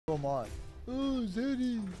Oh my. Oh,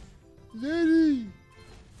 Zeddy. Zeddy.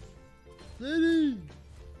 Zeddy.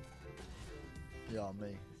 Yeah, me.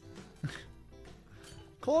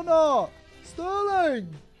 Connor.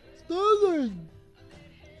 Sterling. Sterling.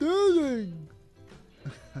 Sterling.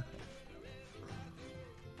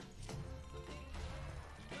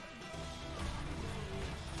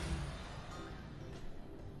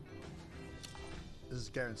 This is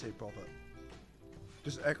guaranteed profit.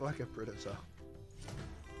 Just act like a predator.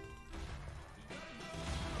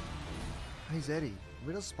 Hey Zeddy,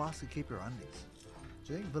 where does Sparsky keep her undies?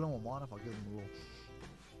 Do you think Villain will mind if I give them a little?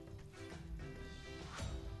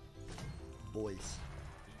 Boys.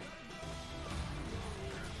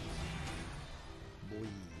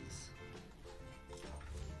 Boys.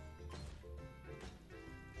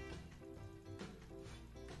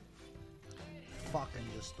 Fucking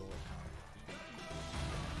just do it, cunt.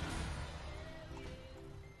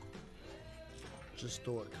 Just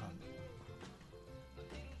do it, cunt.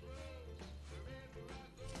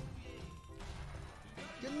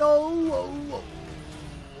 No!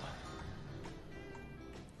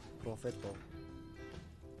 Profeto.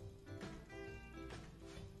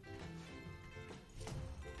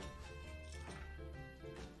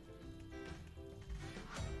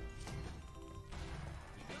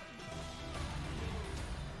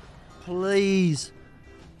 Please.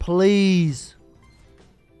 Please.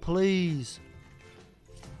 Please.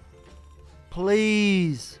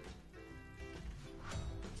 Please.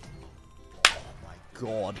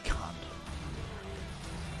 God, cunt.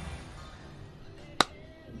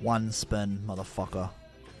 One spin, motherfucker.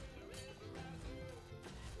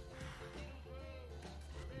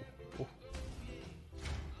 Oh.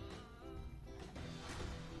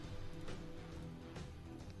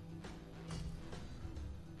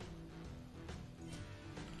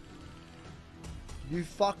 You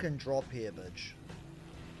fucking drop here, bitch.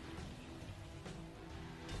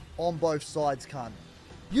 On both sides, cunt.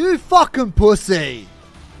 You fucking pussy!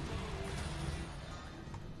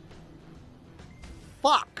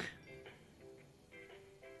 Fuck!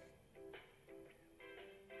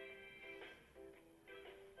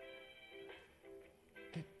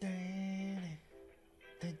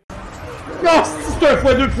 Non, c'est un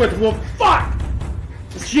x2 x3. Fuck!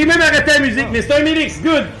 J'ai même arrêté la musique, mais c'est un Mélix,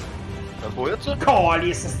 good! Un poète, ça?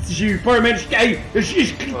 Calisse, j'ai eu peur, man.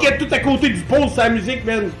 Je cliquais tout à côté du pause sur la musique,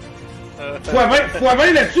 man.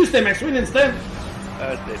 x20 là-dessus, c'était Max Win Instant.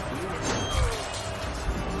 Ah, c'était fou.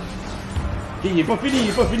 Ok, il est pas fini, il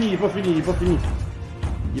est pas fini, il est pas fini, il est pas fini.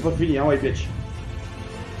 Il est pas fini, hein, ouais, bitch.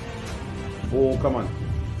 Oh, come on.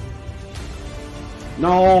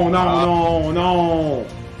 Non, non, non, non.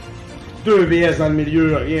 2 BS dans le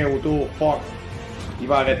milieu, rien autour. Fuck. Il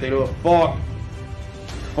va arrêter là. Fuck.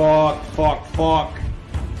 Fuck, fuck, fuck.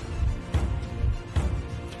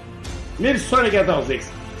 1074X.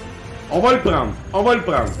 On va le prendre. On va le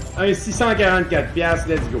prendre. Un 644 piastres.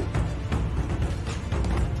 Let's go.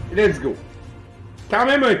 Let's go. Quand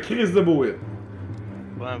même un Chris de beau hit.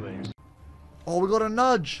 Ouais, ben. Oh, we got a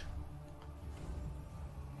nudge.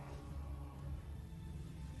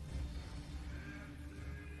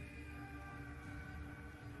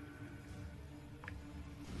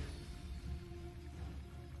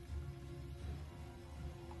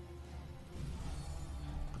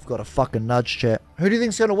 I've got a fucking nudge, chat. Who do you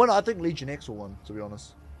think's gonna win? I think Legion X will win, to be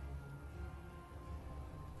honest.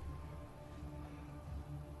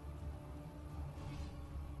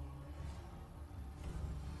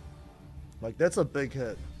 Like, that's a big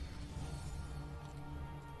hit.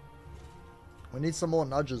 We need some more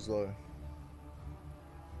nudges, though.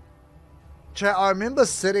 Chat, I remember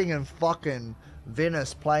sitting in fucking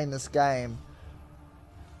Venice playing this game.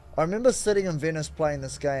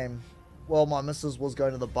 Well, my missus was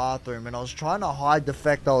going to the bathroom and I was trying to hide the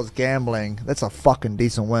fact I was gambling. That's a fucking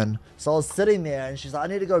decent win. So I was sitting there and she's like, I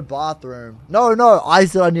need to go bathroom. No, I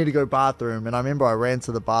said I need to go bathroom. And I remember I ran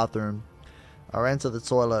to the bathroom. I ran to the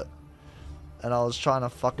toilet. And I was trying to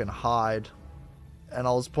fucking hide. And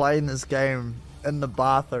I was playing this game in the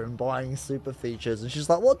bathroom buying super features. And she's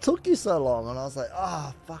like, what took you so long? And I was like,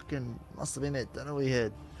 fucking must have been that dinner we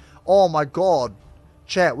had. Oh my god.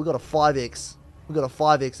 Chat, we got a 5x. We got a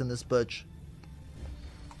 5x in this bitch.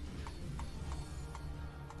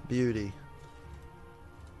 Beauty.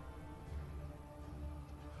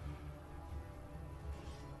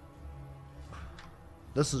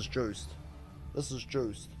 This is juiced. This is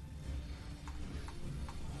juiced.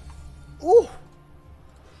 Ooh.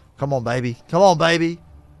 Come on, baby. Come on, baby.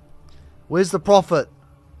 Where's the profit?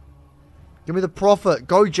 Give me the profit.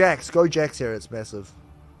 Go Jacks. Go Jacks here. It's massive.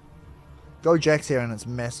 Go Jacks here and it's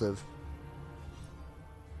massive.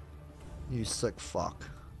 You sick fuck.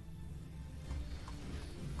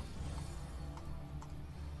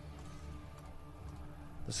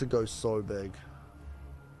 This could go so big.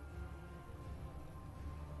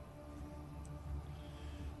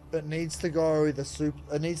 It needs to go the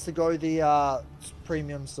It needs to go the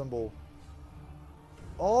premium symbol.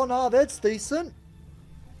 Oh no, that's decent.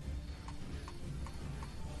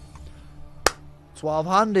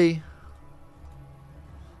 1200.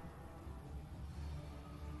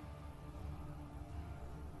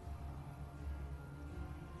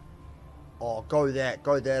 Oh, go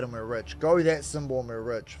that and we're rich. Go that symbol and we're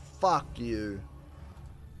rich. Fuck you.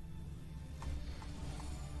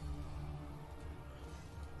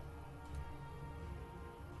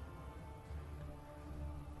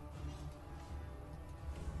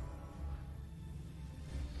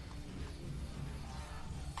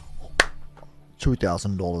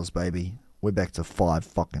 $2,000, baby. We're back to 5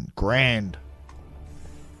 fucking grand.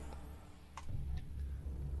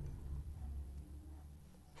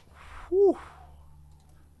 Whew.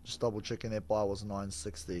 Just double checking that buy was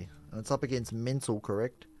 960. And it's up against Mental,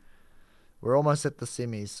 correct? We're almost at the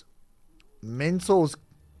semis. Mental's...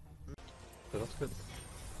 That's good.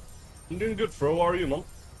 I'm doing good, Fro. How are you, man?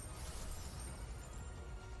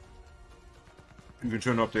 You can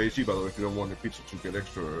turn up the AC, by the way, if you don't want the pizza to get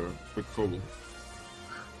extra quick cold.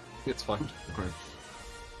 It's fine. Okay.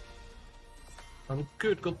 I'm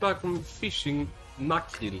good. Got back from fishing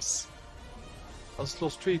mackerels. I was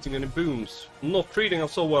lost treating any booms. Not treating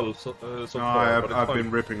us so well so far. I've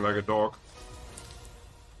been ripping like a dog.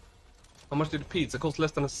 How much did the pizza cost?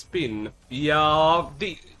 Less than a spin. Yeah,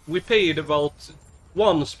 we paid about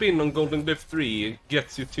 1 spin on Golden Glyph 3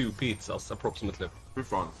 gets you 2 pizzas approximately. Be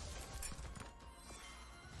fun.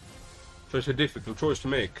 So it's a difficult choice to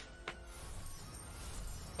make.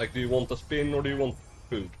 Like, do you want a spin or do you want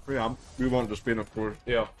food? Yeah, we want the spin, of course.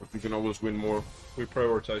 Yeah, But we can always win more. we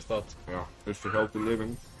prioritize that. Yeah, it's for healthy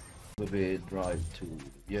living. We drive to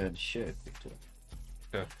Jönköping too.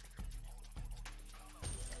 Yeah.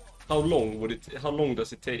 How long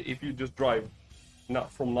does it take if you just drive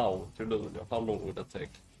from now to Luleå? How long would that take?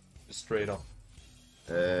 Just straight up.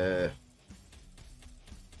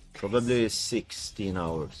 Probably 16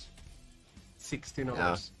 hours. 16 Yeah.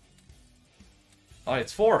 hours. Ah,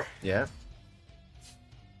 it's 4. Yeah.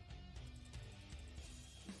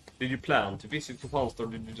 Did you plan to visit Kristianstad or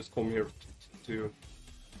did you just come here to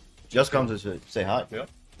Just come to say hi. Yeah.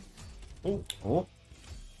 Oh, Oh.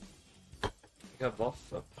 we have Waffe,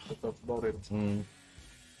 but that's about it. Mm.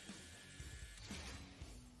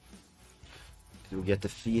 Did we get the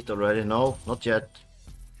feet already? No, not yet.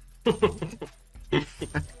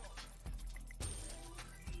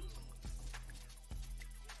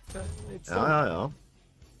 It's Ja.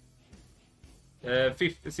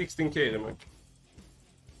 16k then, Mike.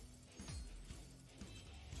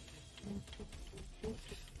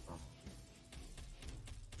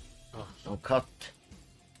 No cut.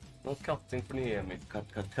 Not cutting for Niemi. Cut.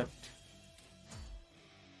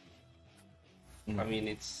 I mean,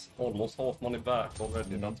 it's almost half money back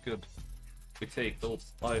already. That's good. We take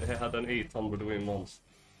those. I had an 800 win once.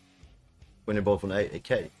 When you bought from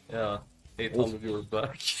 8K. Yeah, 800 euros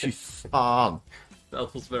back. Fy fan.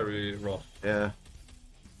 That was very rough. Yeah.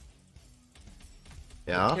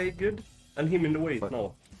 Yeah. Okay, good. And him in the weight But-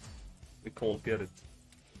 now. We can't get it.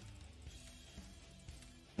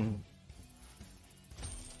 Mm.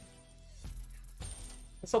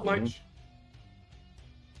 What's up, Mike?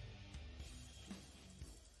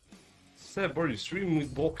 Seb, are you streaming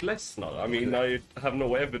with Brock Lesnar? I mean, I have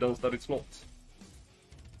no evidence that it's not.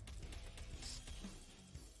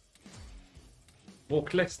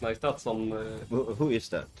 Brock Lesnar, is that some... Who is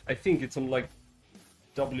that? I think it's some, like,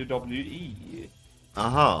 WWE.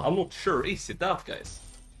 Aha. I'm not sure. Is it that, guys?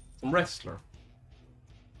 Some wrestler.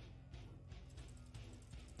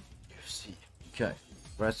 UFC. Okay.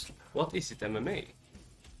 Wrestler. What is it, MMA?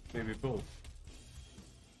 Maybe both.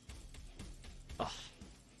 Ah.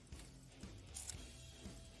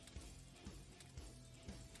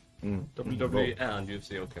 Mm. WWE and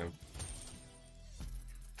UFC, okay.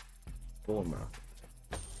 Former.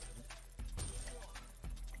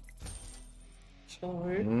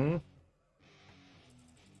 Sorry. Mm.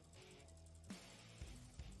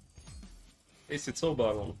 Is it so,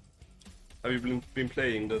 Baron? Have you been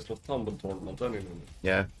playing the Slot Tumble tournament anyway?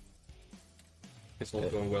 Yeah. It's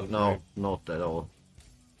not going well. for No, me. not at all.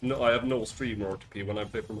 No, I have no stream RTP when I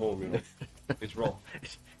play from home, you know. It's rough.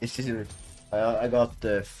 It's just, I got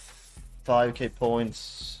 5K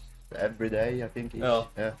points every day, I think. Yeah.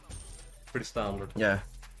 Yeah. Pretty standard. Yeah.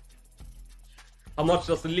 How much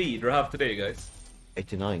does the leader have today, guys?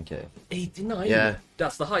 89K. 89? Yeah.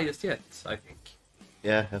 That's the highest yet, I think.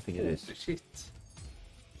 Yeah, I think it is. Holy shit.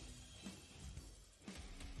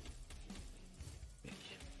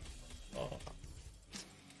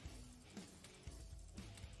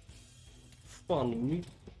 fun.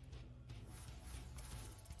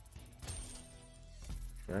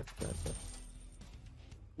 Right.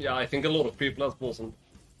 Yeah, I think a lot of people has awesome.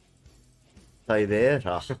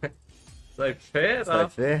 Saivera. Saifera.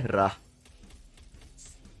 Saivera.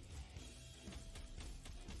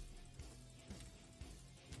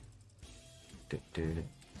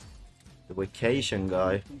 The vacation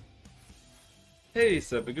guy. Hey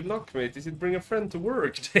Seb, good luck mate. Is it bring a friend to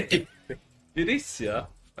work day? It is, yeah.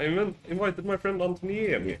 I invited my friend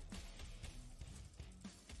Antoniemi.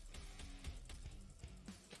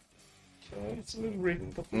 Okay, it's a little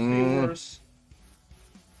written, but it's worse.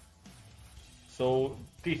 So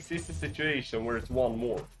this is the situation where it's one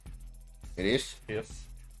more. It is? Yes.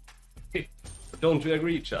 Don't we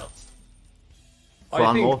agree, chat? I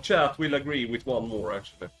One think more? chat will agree with one more,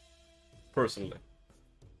 actually. Personally.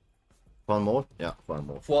 One more? Yeah, one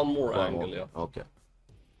more. One more One angle, more. yeah. Okay.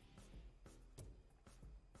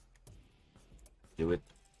 Do it.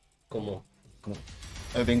 Come on.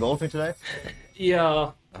 Have you been golfing today?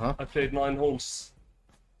 Yeah, Uh-huh. I played 9 holes.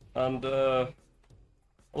 And I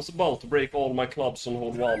was about to break all my clubs on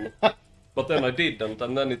hole 1. But then I didn't,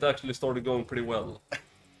 and then it actually started going pretty well.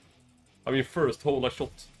 I mean, first hole I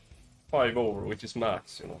shot 5 over, which is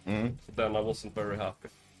max, you know. Mm. So then I wasn't very happy.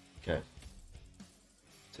 Okay.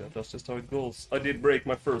 So that's just how it goes. I did break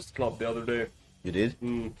my first club the other day. You did?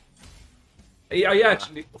 I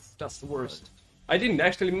actually... That's the worst. I didn't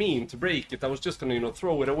actually mean to break it. I was just gonna, you know,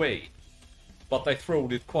 throw it away. But I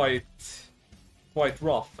throwed it quite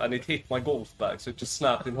rough, and it hit my golf bag, so it just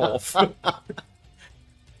snapped in half.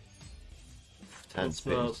 10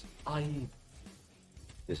 spins. I...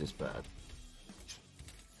 This is bad.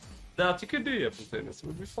 That you could do, Epstein. It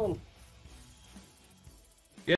would be fun.